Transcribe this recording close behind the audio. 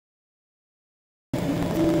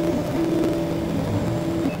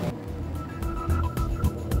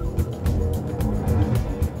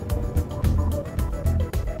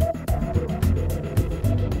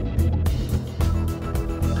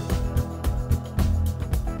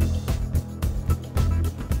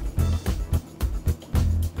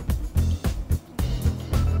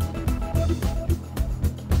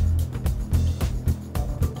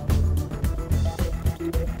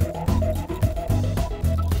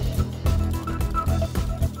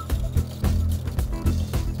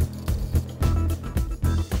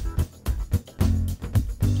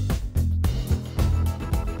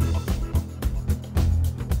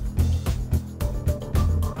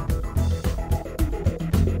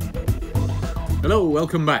Hello,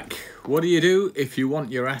 welcome back. What do you do if you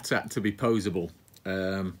want your AT-AT to be posable?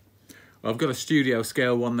 I've got a studio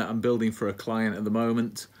scale one that I'm building for a client at the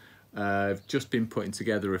moment. I've just been putting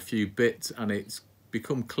together a few bits and it's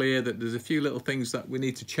become clear that there's a few little things that we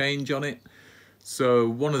need to change on it. So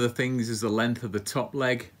one of the things is the length of the top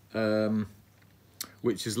leg,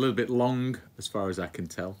 which is a little bit long as far as I can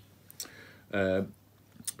tell.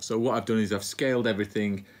 So what I've done is I've scaled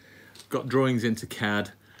everything, got drawings into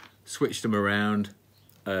CAD, switched them around,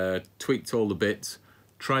 tweaked all the bits,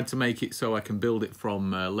 tried to make it so I can build it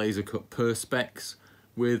from laser cut perspex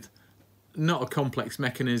with not a complex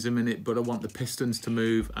mechanism in it, but I want the pistons to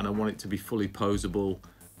move and I want it to be fully posable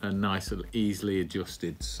and nice and easily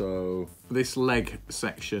adjusted. So this leg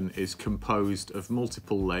section is composed of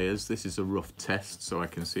multiple layers. This is a rough test so I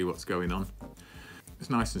can see what's going on. It's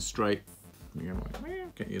nice and straight.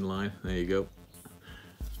 Get you in line, there you go.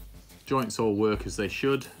 Joints all work as they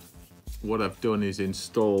should. What I've done is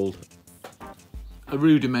installed a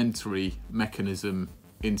rudimentary mechanism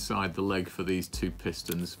inside the leg for these two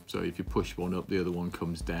pistons. So if you push one up, the other one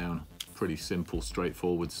comes down. Pretty simple,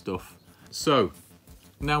 straightforward stuff. So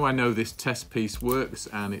now I know this test piece works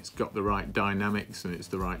and it's got the right dynamics and it's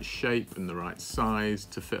the right shape and the right size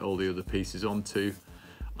to fit all the other pieces onto,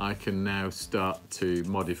 I can now start to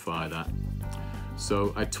modify that.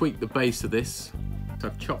 So I tweaked the base of this.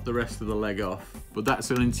 I've chopped the rest of the leg off, but that's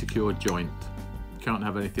an insecure joint. Can't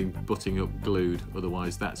have anything butting up glued,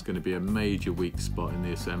 otherwise that's going to be a major weak spot in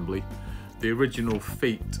the assembly. The original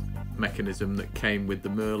feet mechanism that came with the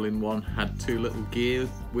Merlin one had two little gear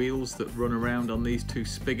wheels that run around on these two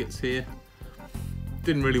spigots here.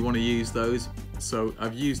 Didn't really want to use those, so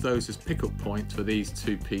I've used those as pickup points for these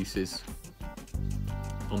two pieces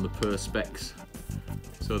on the perspex,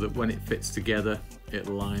 so that when it fits together it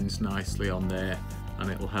lines nicely on there and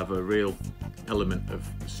it'll have a real element of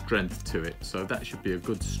strength to it. So that should be a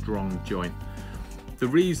good strong joint. The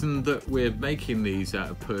reason that we're making these out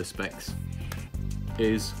of perspex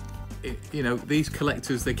is, you know, these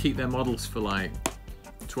collectors, they keep their models for like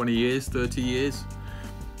 20 years, 30 years.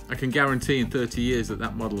 I can guarantee in 30 years that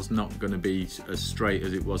that model's not going to be as straight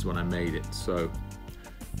as it was when I made it. So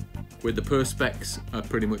with the perspex, I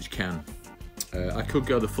pretty much can. I could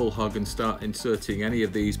go the full hog and start inserting any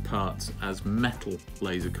of these parts as metal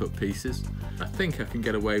laser cut pieces. I think I can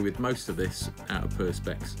get away with most of this out of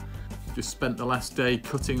perspex. Just spent the last day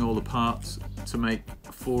cutting all the parts to make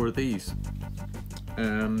 4 of these.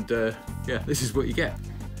 And yeah, this is what you get.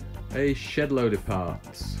 A shed load of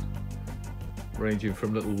parts, ranging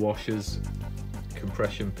from little washers,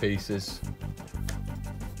 compression pieces,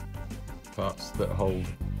 parts that hold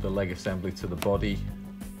the leg assembly to the body.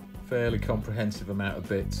 Fairly comprehensive amount of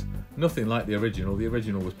bits. Nothing like the original. The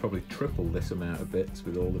original was probably triple this amount of bits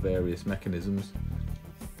with all the various mechanisms.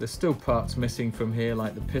 There's still parts missing from here,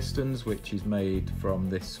 like the pistons, which is made from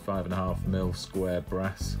this 5.5mm square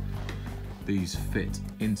brass. These fit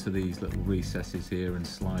into these little recesses here and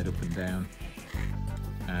slide up and down.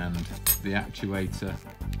 And the actuator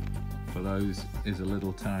for those is a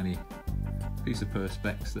little tiny piece of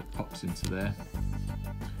perspex that pops into there.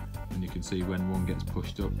 And you can see when one gets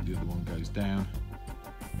pushed up, the other one goes down.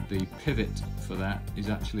 The pivot for that is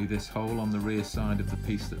actually this hole on the rear side of the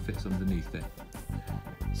piece that fits underneath it.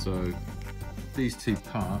 So these two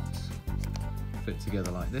parts fit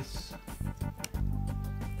together like this.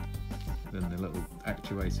 Then the little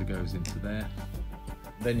actuator goes into there.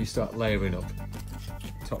 Then you start layering up.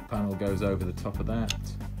 Top panel goes over the top of that.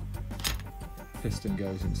 Piston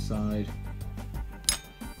goes inside.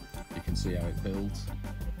 You can see how it builds.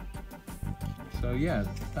 So yeah,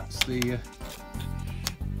 that's the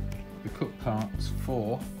cut parts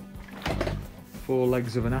for 4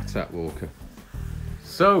 legs of an AT-AT walker.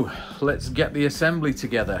 So let's get the assembly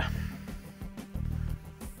together.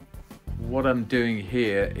 What I'm doing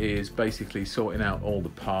here is basically sorting out all the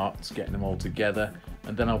parts, getting them all together,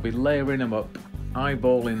 and then I'll be layering them up,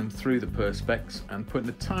 eyeballing them through the perspex and putting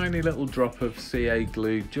a tiny little drop of CA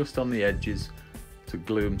glue just on the edges to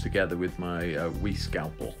glue them together with my wee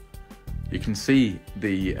scalpel. You can see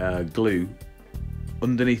the glue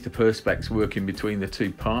underneath the perspex working between the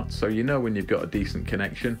two parts, so you know when you've got a decent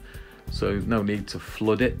connection, so no need to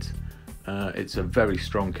flood it. It's a very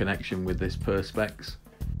strong connection with this perspex.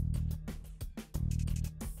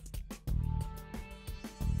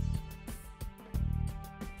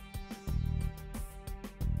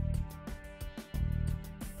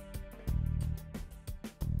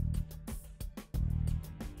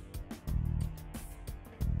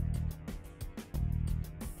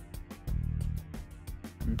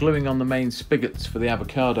 Gluing on the main spigots for the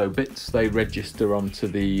avocado bits, they register onto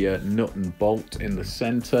the nut and bolt in the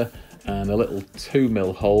center, and a little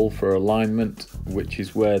 2mm hole for alignment, which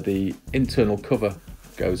is where the internal cover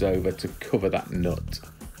goes over to cover that nut.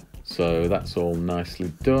 So that's all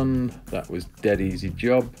nicely done. That was dead easy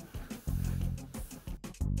job.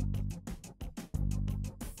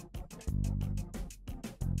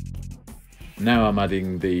 Now I'm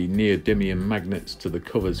adding the neodymium magnets to the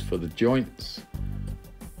covers for the joints.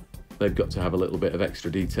 They've got to have a little bit of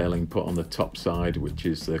extra detailing put on the top side, which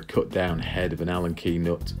is the cut down head of an Allen key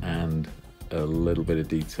nut and a little bit of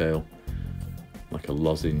detail like a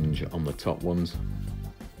lozenge on the top ones.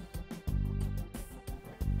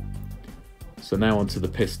 So now onto the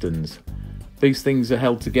pistons. These things are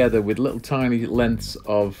held together with little tiny lengths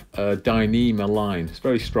of Dyneema line. It's a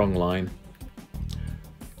very strong line,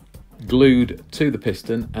 glued to the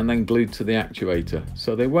piston and then glued to the actuator.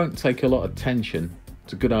 So they won't take a lot of tension.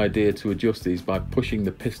 It's a good idea to adjust these by pushing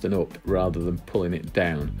the piston up rather than pulling it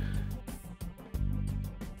down.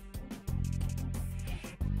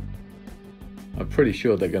 I'm pretty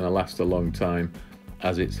sure they're going to last a long time,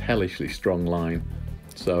 as it's hellishly strong line,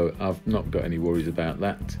 so I've not got any worries about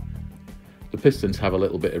that. The pistons have a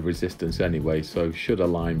little bit of resistance anyway, so should a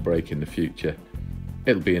line break in the future,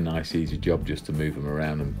 it'll be a nice easy job just to move them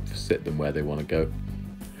around and sit them where they want to go.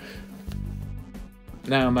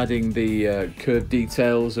 Now I'm adding the curved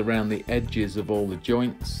details around the edges of all the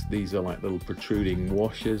joints. These are like little protruding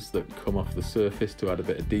washers that come off the surface to add a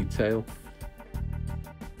bit of detail.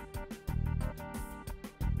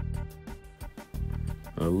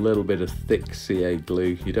 A little bit of thick CA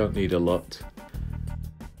glue, you don't need a lot.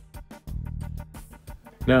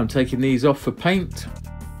 Now I'm taking these off for paint.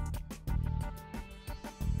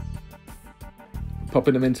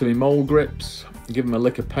 Popping them into my mold grips, give them a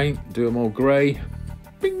lick of paint, do them all grey.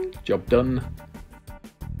 Bing, job done.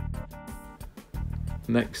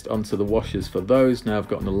 Next onto the washers for those. Now I've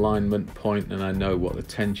got an alignment point and I know what the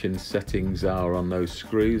tension settings are on those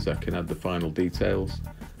screws. I can add the final details.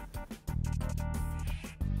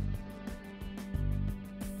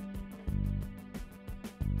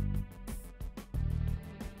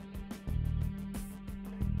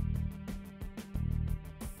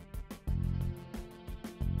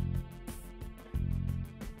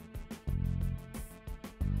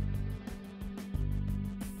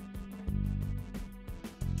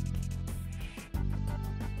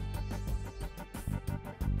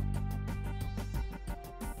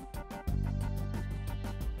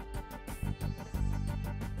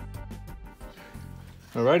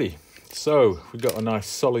 Alrighty, so we've got a nice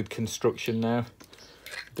solid construction now.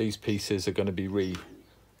 These pieces are going to be redone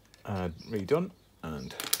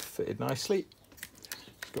and fitted nicely.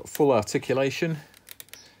 It's got full articulation,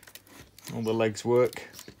 all the legs work.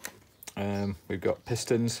 We've got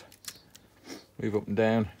pistons, move up and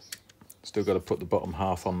down. Still got to put the bottom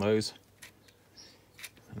half on those.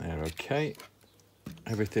 And they're okay.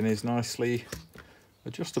 Everything is nicely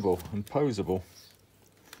adjustable and posable.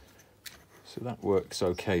 So that works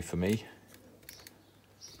okay for me.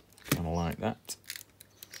 Kind of like that.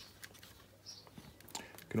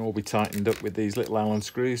 Can all be tightened up with these little Allen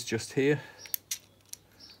screws just here.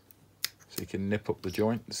 So you can nip up the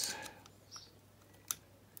joints.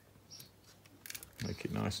 Make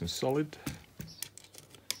it nice and solid.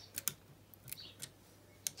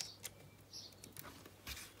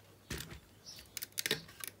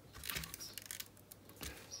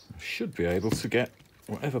 I should be able to get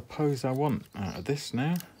whatever pose I want out of this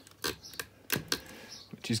now,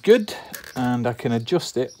 which is good, and I can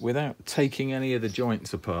adjust it without taking any of the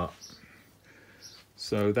joints apart.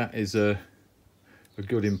 So that is a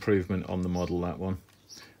good improvement on the model, that one.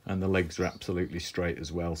 And the legs are absolutely straight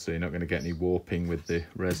as well, so you're not going to get any warping with the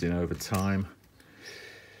resin over time.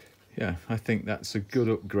 Yeah, I think that's a good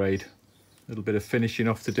upgrade. A little bit of finishing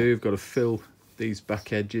off to do. We've got to fill these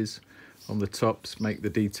back edges on the tops, make the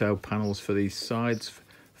detail panels for these sides,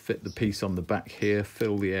 fit the piece on the back here,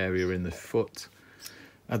 fill the area in the foot,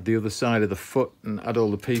 add the other side of the foot and add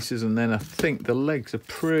all the pieces, and then I think the legs are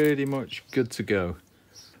pretty much good to go.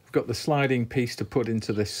 I've got the sliding piece to put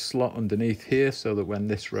into this slot underneath here so that when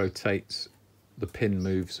this rotates, the pin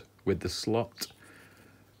moves with the slot.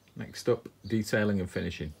 Next up, detailing and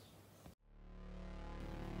finishing.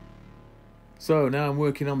 So now I'm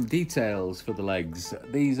working on the details for the legs.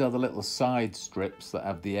 These are the little side strips that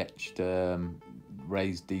have the etched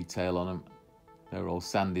raised detail on them. They're all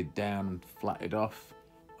sanded down and flatted off,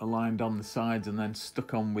 aligned on the sides and then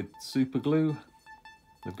stuck on with super glue.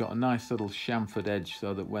 They've got a nice little chamfered edge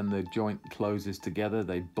so that when the joint closes together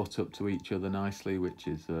they butt up to each other nicely, which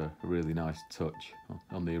is a really nice touch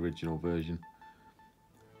on the original version.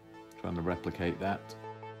 Trying to replicate that.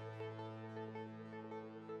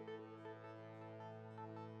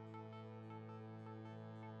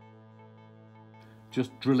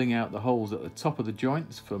 just drilling out the holes at the top of the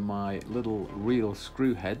joints for my little real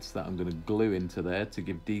screw heads that I'm going to glue into there to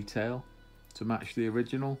give detail to match the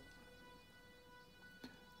original.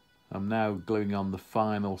 I'm now gluing on the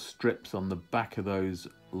final strips on the back of those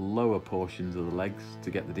lower portions of the legs to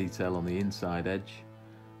get the detail on the inside edge,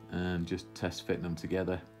 and just test fitting them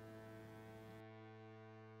together.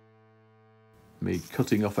 Me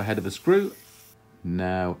cutting off a head of a screw.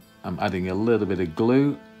 Now I'm adding a little bit of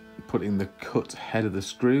glue, putting the cut head of the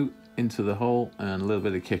screw into the hole and a little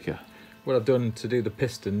bit of kicker. What I've done to do the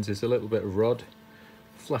pistons is a little bit of rod,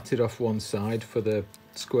 flatted off one side for the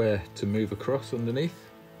square to move across underneath.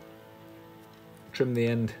 Trim the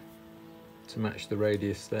end to match the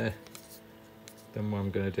radius there. Then what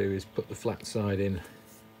I'm going to do is put the flat side in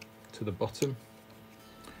to the bottom,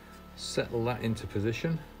 settle that into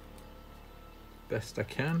position best I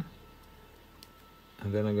can,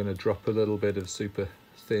 and then I'm going to drop a little bit of super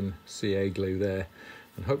thin CA glue there,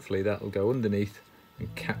 and hopefully that will go underneath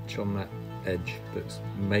and catch on that edge that's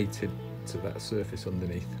mated to that surface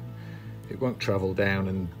underneath. It won't travel down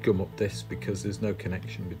and gum up this because there's no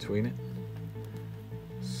connection between it.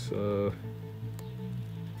 So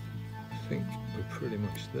I think we're pretty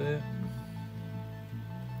much there.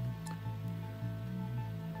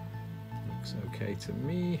 Looks okay to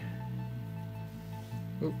me.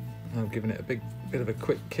 Oh, I'm giving it a bit of a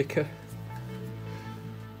quick kicker.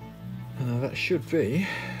 And now that should be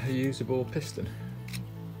a usable piston.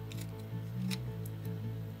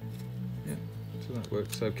 Yeah, so that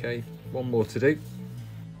works okay. One more to do.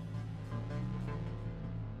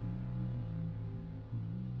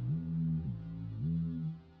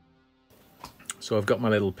 So I've got my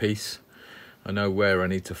little piece. I know where I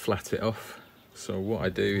need to flat it off. So what I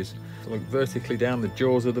do is look vertically down the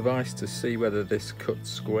jaws of the vise to see whether this cuts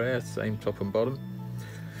square, same top and bottom.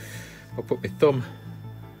 I'll put my thumb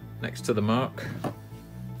next to the mark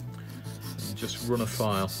and just run a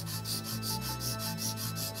file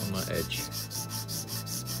on that edge.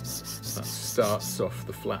 That starts off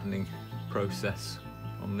the flattening process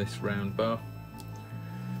on this round bar.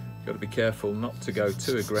 Got to be careful not to go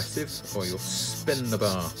too aggressive or you'll spin the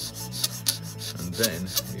bar and then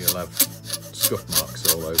you'll have scuff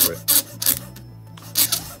marks all over it.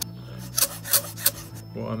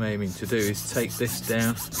 What I'm aiming to do is take this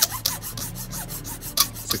down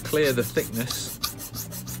to clear the thickness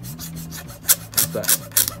of that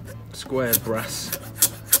square brass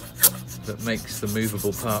that makes the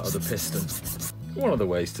movable part of the piston. One of the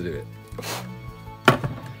ways to do it.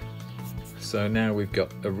 So now we've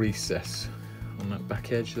got a recess on that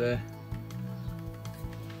back edge there.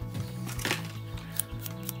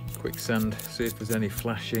 Quick sand, see if there's any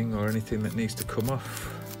flashing or anything that needs to come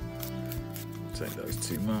off. Take those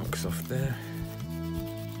two marks off there.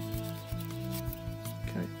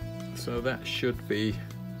 Okay, so that should be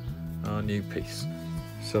our new piece.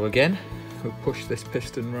 So again, we'll push this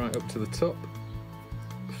piston right up to the top,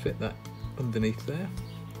 fit that underneath there,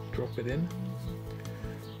 drop it in,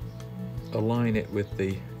 align it with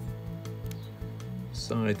the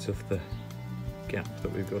sides of the gap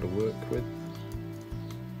that we've got to work with.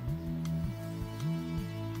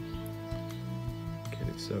 Get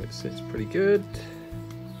it so it sits pretty good.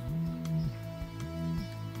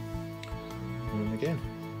 And again,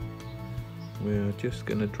 we're just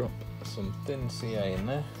going to drop some thin CA in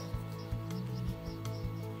there.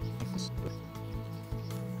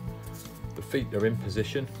 The feet are in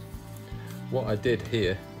position. What I did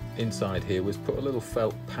here inside here was put a little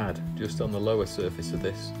felt pad just on the lower surface of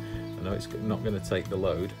this. I know it's not going to take the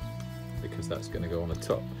load because that's going to go on the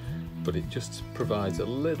top, but it just provides a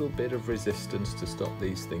little bit of resistance to stop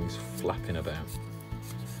these things flapping about.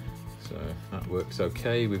 So that works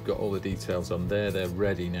okay. We've got all the details on there. They're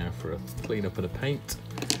ready now for a clean up and a paint.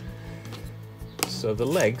 So the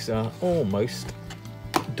legs are almost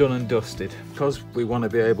done and dusted. Because we want to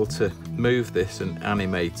be able to move this and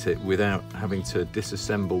animate it without having to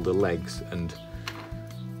disassemble the legs and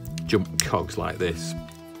jump cogs like this.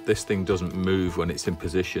 This thing doesn't move when it's in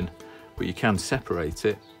position, but you can separate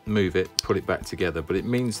it, move it, put it back together. But it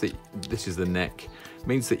means that this is the neck. It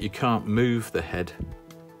means that you can't move the head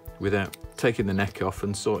without taking the neck off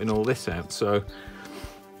and sorting all this out. So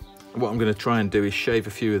what I'm going to try and do is shave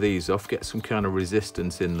a few of these off, get some kind of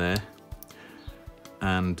resistance in there,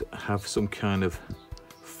 and have some kind of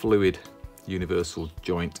fluid universal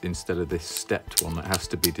joint instead of this stepped one that has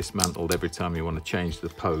to be dismantled every time you want to change the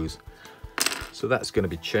pose. So that's going to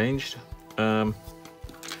be changed. The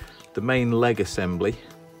main leg assembly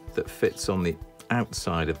that fits on the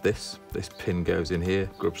outside of this pin goes in here,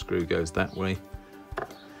 grub screw goes that way.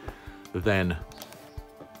 Then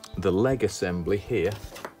the leg assembly here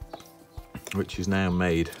which is now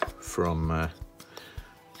made from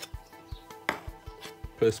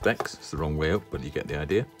perspex. It's the wrong way up, but you get the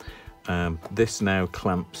idea. This now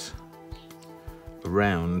clamps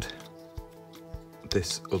around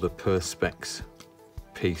this other perspex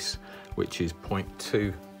piece, which is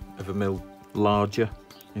 0.2 of a mil larger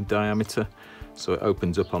in diameter, so it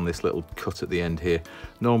opens up on this little cut at the end here.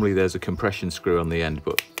 Normally there's a compression screw on the end,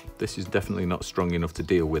 but this is definitely not strong enough to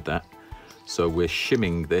deal with that, so we're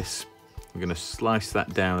shimming this. We're going to slice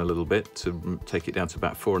that down a little bit to take it down to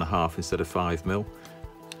about 4.5 instead of 5 mil.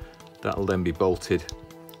 That'll then be bolted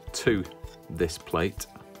to this plate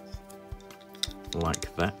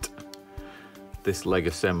like that. This leg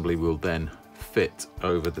assembly will then fit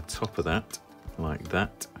over the top of that like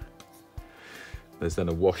that. There's then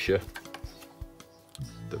a washer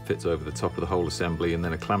that fits over the top of the whole assembly, and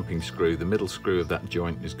then a clamping screw. The middle screw of that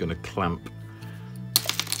joint is going to clamp,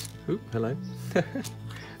 ooh, hello.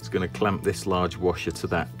 It's going to clamp this large washer to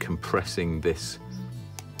that, compressing this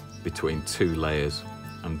between two layers,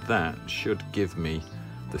 and that should give me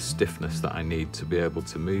the stiffness that I need to be able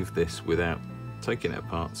to move this without taking it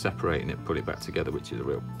apart, separating it, put it back together, which is a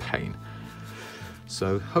real pain.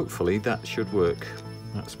 So hopefully that should work.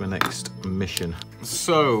 That's my next mission.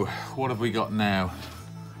 So what have we got now?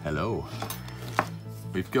 Hello.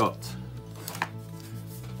 We've got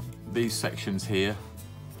these sections here,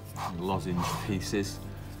 lozenge pieces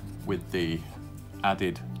with the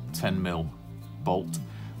added 10mm bolt.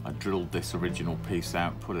 I drilled this original piece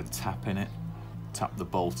out, put a tap in it, tapped the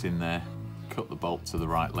bolt in there, cut the bolt to the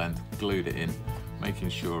right length, glued it in, making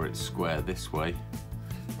sure it's square this way.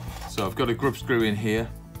 So I've got a grub screw in here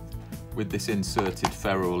with this inserted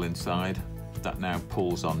ferrule inside. That now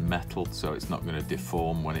pulls on metal, so it's not going to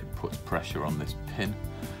deform when it puts pressure on this pin.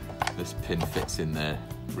 This pin fits in there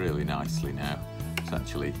really nicely now. It's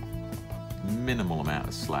actually minimal amount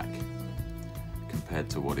of slack compared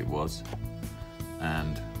to what it was.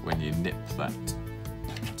 And when you nip that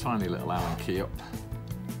tiny little Allen key up,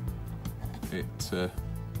 it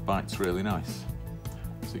bites really nice.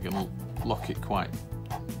 So you can lock it quite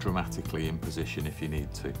dramatically in position if you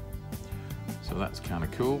need to. So that's kind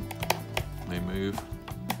of cool. They move.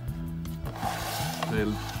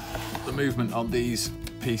 The movement on these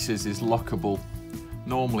pieces is lockable.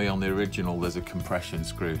 Normally on the original there's a compression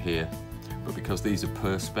screw here, but because these are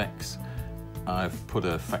perspex, I've put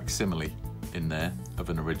a facsimile in there of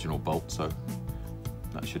an original bolt, so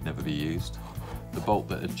that should never be used. The bolt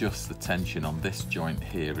that adjusts the tension on this joint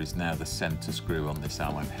here is now the center screw on this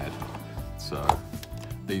Allen head. So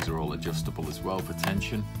these are all adjustable as well for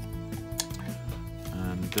tension.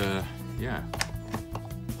 And yeah,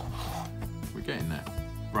 we're getting there.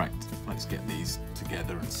 Right, let's get these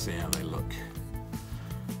together and see how they look.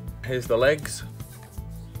 Here's the legs.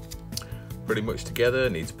 Pretty much together,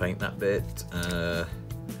 need to paint that bit.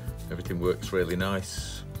 Everything works really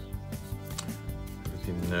nice.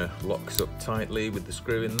 Everything locks up tightly with the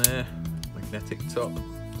screw in there. Magnetic top,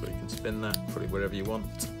 so you can spin that, put it wherever you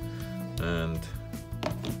want. And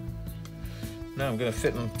now I'm going to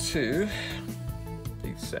fit them to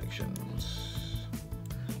these sections.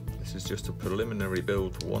 This is just a preliminary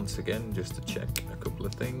build once again, just to check a couple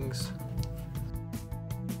of things.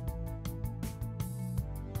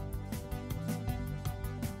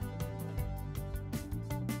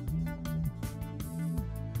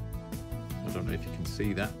 I don't know if you can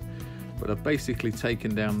see that, but I've basically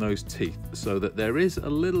taken down those teeth so that there is a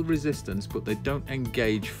little resistance, but they don't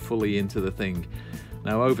engage fully into the thing.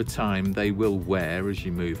 Now over time they will wear as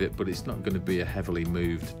you move it, but it's not going to be a heavily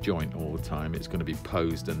moved joint all the time. It's going to be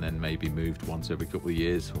posed and then maybe moved once every couple of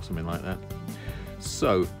years or something like that.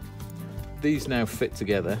 So these now fit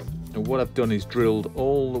together, and what I've done is drilled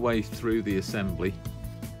all the way through the assembly,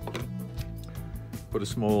 put a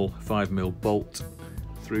small 5mm bolt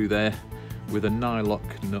through there with a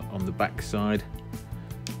nylock nut on the back side,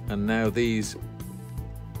 and now these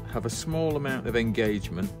have a small amount of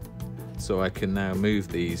engagement, so I can now move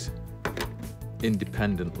these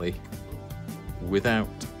independently without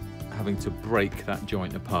having to break that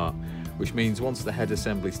joint apart, which means once the head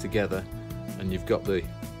assembly's together and you've got the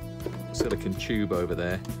silicon tube over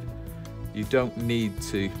there, you don't need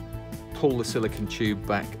to pull the silicon tube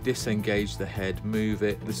back, disengage the head, move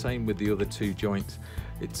it. The same with the other two joints.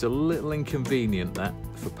 It's a little inconvenient that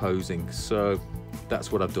for posing, so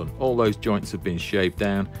that's what I've done. All those joints have been shaved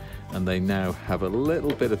down and they now have a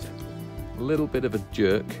little bit of a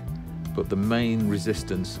jerk, but the main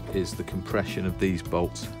resistance is the compression of these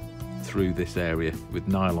bolts through this area with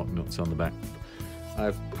nylock nuts on the back.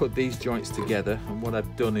 I've put these joints together, and what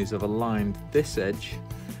I've done is I've aligned this edge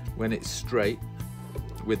when it's straight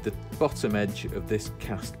with the bottom edge of this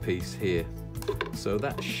cast piece here. So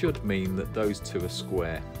that should mean that those two are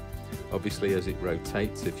square. Obviously as it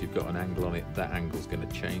rotates, if you've got an angle on it, that angle's going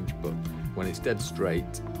to change, but when it's dead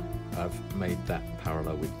straight, I've made that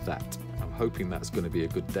parallel with that. I'm hoping that's going to be a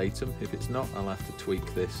good datum. If it's not, I'll have to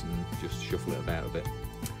tweak this and just shuffle it about a bit.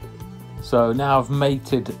 So now I've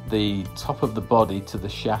mated the top of the body to the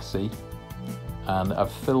chassis, and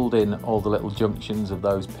I've filled in all the little junctions of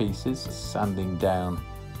those pieces, sanding down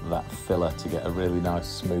that filler to get a really nice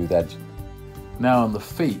smooth edge. Now on the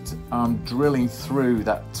feet, I'm drilling through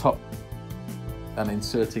that top and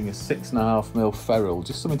inserting a 6.5mm ferrule,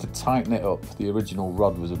 just something to tighten it up. The original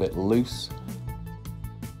rod was a bit loose.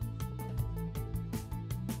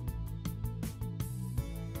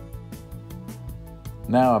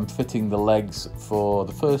 Now I'm fitting the legs for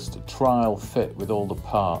the first trial fit with all the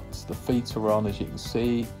parts. The feet are on, as you can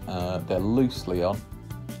see, they're loosely on.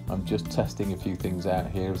 I'm just testing a few things out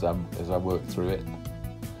here as I work through it.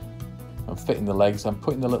 I'm fitting the legs, I'm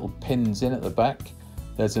putting the little pins in at the back.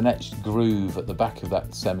 There's an etched groove at the back of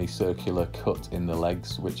that semicircular cut in the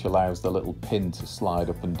legs, which allows the little pin to slide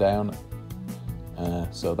up and down.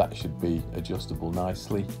 So that should be adjustable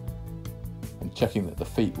nicely. I'm checking that the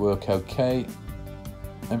feet work okay.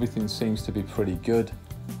 Everything seems to be pretty good.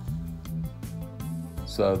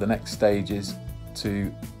 So the next stage is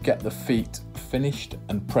to get the feet finished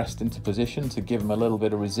and pressed into position to give them a little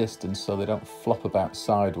bit of resistance so they don't flop about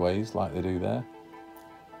sideways like they do there.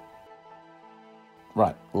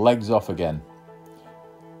 Right, legs off again.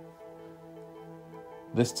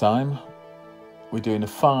 This time we're doing a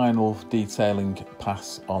final detailing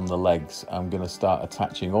pass on the legs. I'm going to start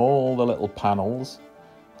attaching all the little panels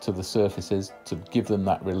to the surfaces to give them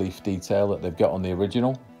that relief detail that they've got on the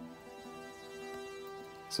original.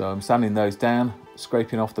 So I'm sanding those down,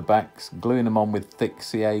 scraping off the backs, gluing them on with thick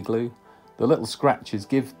CA glue. The little scratches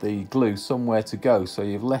give the glue somewhere to go, so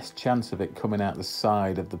you have less chance of it coming out the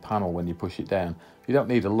side of the panel when you push it down. You don't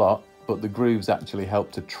need a lot, but the grooves actually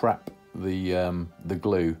help to trap the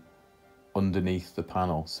glue underneath the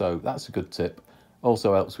panel, so that's a good tip.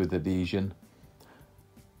 Also helps with adhesion.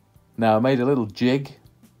 Now I made a little jig,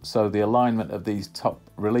 so the alignment of these top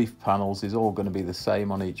relief panels is all going to be the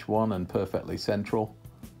same on each one and perfectly central.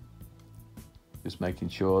 Just making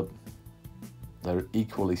sure they're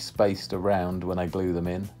equally spaced around when I glue them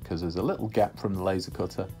in, because there's a little gap from the laser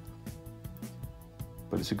cutter.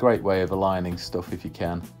 But it's a great way of aligning stuff if you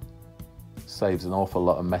can. Saves an awful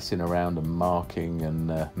lot of messing around and marking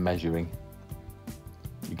and measuring.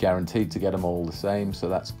 You're guaranteed to get them all the same, so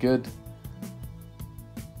that's good.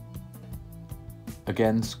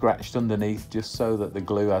 Again, scratched underneath just so that the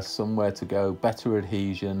glue has somewhere to go, better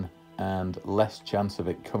adhesion and less chance of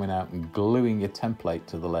it coming out and gluing your template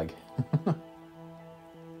to the leg.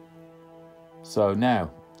 So now,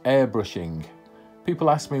 airbrushing. People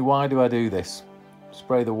ask me, why do I do this?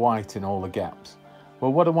 Spray the white in all the gaps.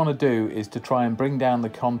 Well, what I want to do is to try and bring down the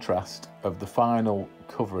contrast of the final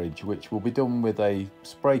coverage, which will be done with a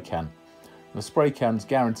spray can. And the spray can's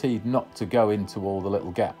guaranteed not to go into all the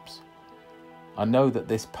little gaps. I know that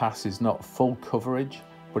this pass is not full coverage,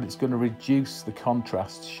 but it's going to reduce the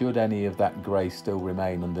contrast should any of that grey still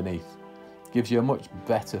remain underneath. Gives you a much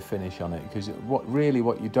better finish on it, because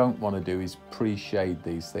what you don't want to do is pre-shade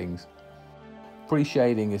these things.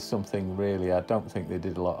 Pre-shading is something really I don't think they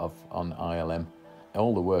did a lot of on ILM.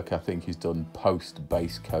 All the work I think is done post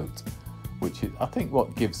base coat, which is I think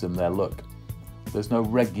what gives them their look. There's no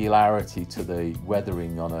regularity to the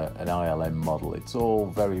weathering on an ILM model. It's all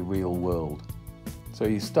very real world. So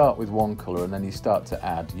you start with one colour and then you start to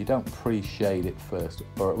add. You don't pre-shade it first,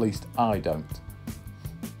 or at least I don't.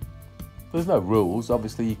 There's no rules,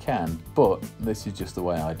 obviously you can, but this is just the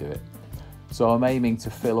way I do it. So I'm aiming to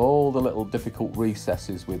fill all the little difficult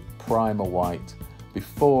recesses with primer white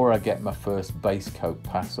before I get my first base coat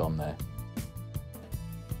pass on there.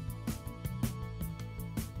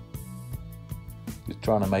 Just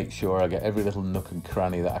trying to make sure I get every little nook and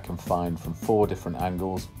cranny that I can find from 4 different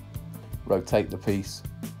angles. Rotate the piece,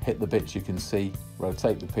 hit the bits you can see,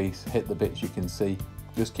 rotate the piece, hit the bits you can see,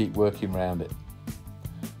 just keep working around it.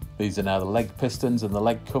 These are now the leg pistons and the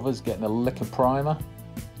leg covers, getting a lick of primer.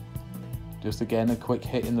 Just again, a quick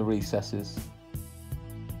hit in the recesses.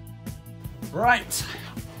 Right,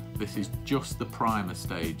 this is just the primer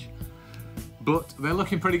stage, but they're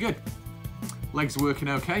looking pretty good. Legs working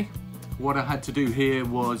okay. What I had to do here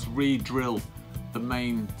was re-drill the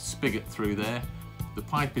main spigot through there. The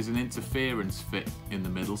pipe is an interference fit in the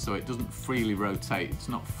middle, so it doesn't freely rotate. It's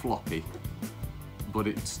not floppy, but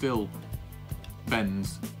it still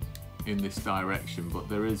bends in this direction, but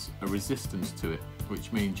there is a resistance to it,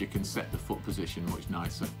 which means you can set the foot position much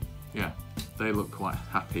nicer. yeah, they look quite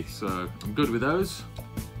happy, so I'm good with those.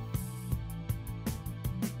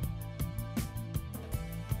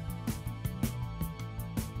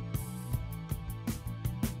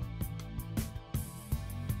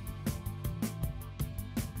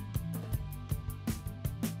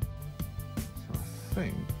 So I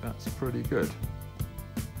think that's pretty good.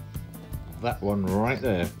 That one right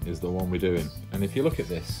there is the one we're doing. And if you look at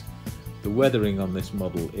this, the weathering on this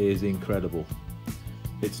model is incredible.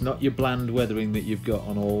 It's not your bland weathering that you've got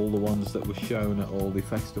on all the ones that were shown at all the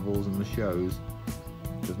festivals and the shows,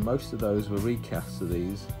 because most of those were recasts of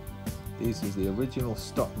these. This is the original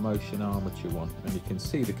stop motion armature one, and you can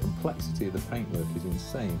see the complexity of the paintwork is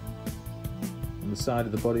insane. On the side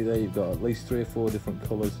of the body there, you've got at least 3 or 4 different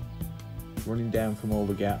colours running down from all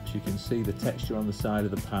the gaps. You can see the texture on the side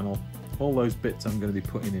of the panel. All those bits I'm going to be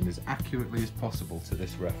putting in as accurately as possible to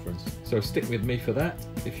this reference. So stick with me for that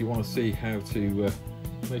if you want to see how to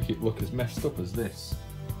make it look as messed up as this.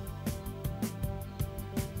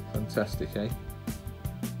 Fantastic, eh?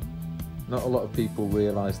 Not a lot of people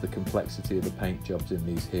realise the complexity of the paint jobs in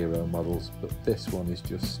these hero models, but this one is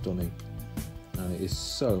just stunning. And it is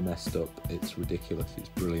so messed up, it's ridiculous, it's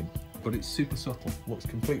brilliant. But it's super subtle, looks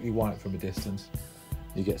completely white from a distance.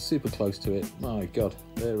 You get super close to it, my God,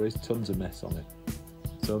 there is tons of mess on it.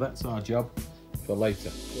 So that's our job for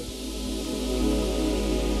later.